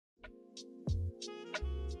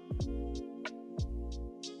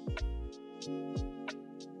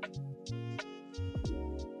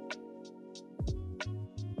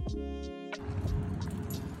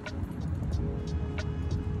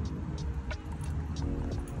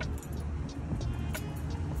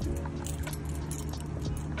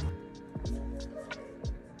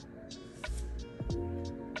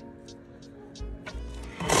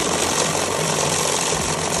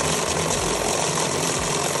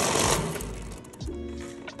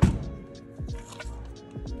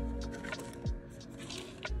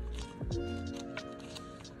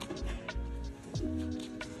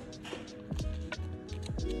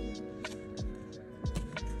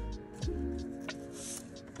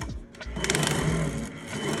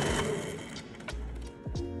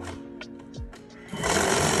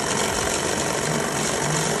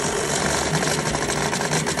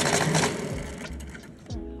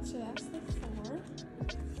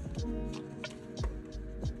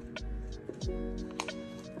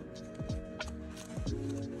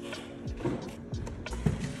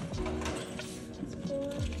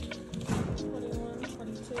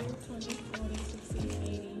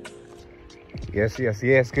Yes, yes,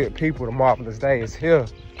 yes, good people, the marvelous day is here.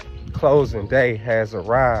 Closing day has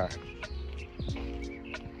arrived.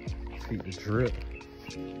 See the drip.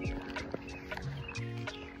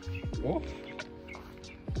 Oh.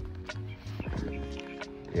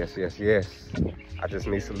 Yes, yes, yes. I just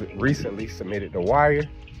recently submitted the wire,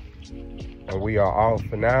 and we are off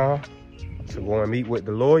for now to go and meet with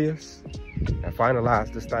the lawyers and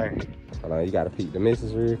finalize this thing. Hold on, you gotta peek the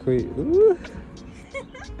missus real quick. Ooh.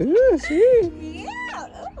 Ooh, shit. Yeah.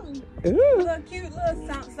 Ooh. Ooh. Little cute, little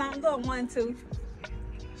something, little 1, 2.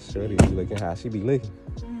 Shorty be looking how she be looking.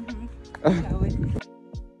 You know it.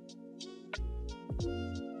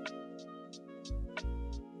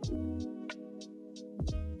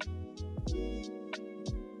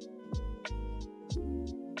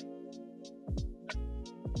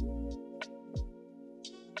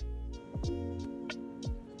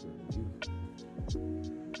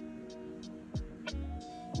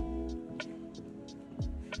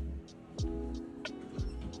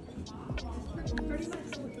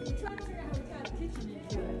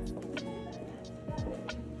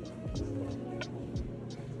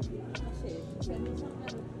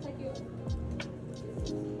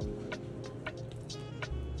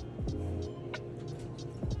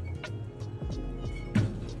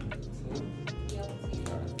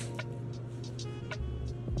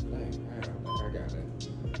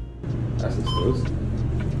 That's exclusive.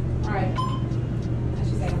 All right. I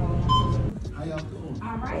should say hold on. How y'all doing?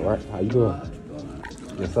 All right. All right, how you doing?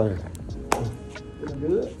 Yes, sir. Feeling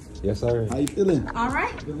good? Yes, sir. How you feeling? All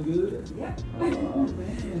right. Feeling good? Yep. Oh,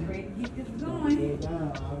 man. Ready to get this going. Slow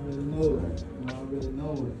down. I already know it. I already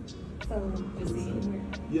know it. So, just see here.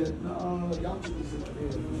 Yeah, no, y'all can just sit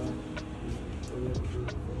there.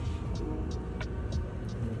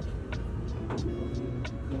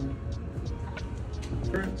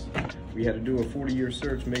 We had to do a 40-year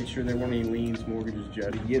search, made sure there weren't any liens, mortgages,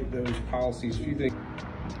 judge. To get those policies, few things.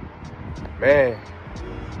 Man,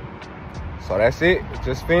 so that's it.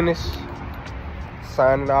 Just finished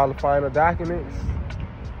signing all the final documents.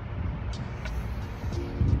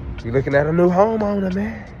 We looking at a new homeowner,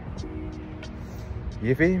 man.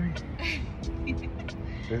 You feel me?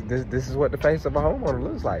 This is what the face of a homeowner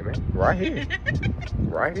looks like, man. Right here.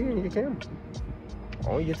 Right here in your camera.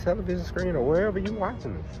 On your television screen or wherever you're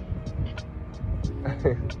watching this.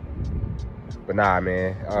 But nah,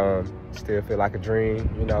 man, still feel like a dream,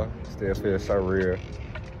 you know, still feel so real.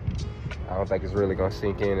 I don't think it's really gonna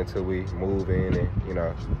sink in until we move in and, you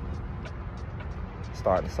know,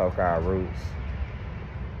 start to soak our roots.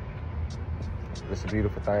 It's a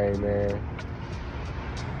beautiful thing, man,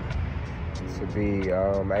 to be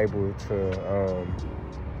able to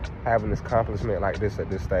have an accomplishment like this at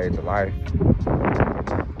this stage of life.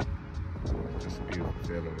 Just a beautiful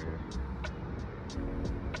feeling, man.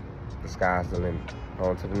 The sky's the limit.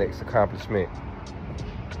 On to the next accomplishment.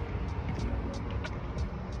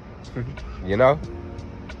 You know?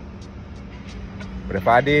 But if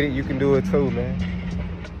I did it, you can do it too, man.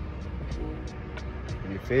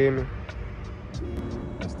 You feel me?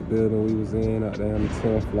 That's the building we was in up there on the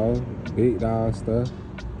 10th floor. Big dog stuff.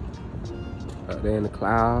 Up there in the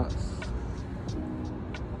clouds.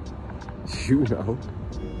 You know.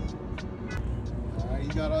 You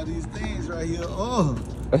got all these things right here. Oh,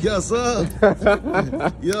 yes, sir.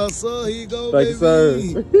 Yes, sir. Here you go, Thank baby. you, sir.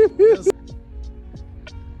 Yes, sir.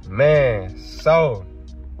 Man, so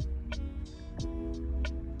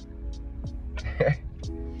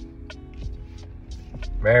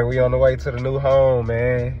man, we on the way to the new home,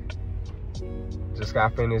 man. Just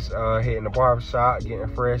got finished hitting the barbershop,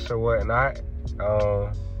 getting fresh or whatnot.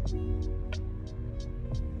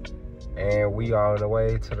 And we are on the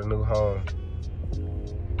way to the new home.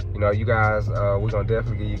 You know, you guys, we're gonna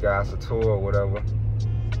definitely give you guys a tour or whatever.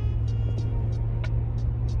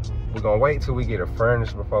 We're gonna wait till we get it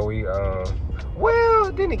furnished before we,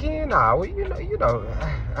 well, then again, nah, we, you know,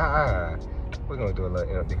 we're gonna do a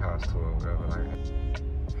little empty house tour or whatever like that.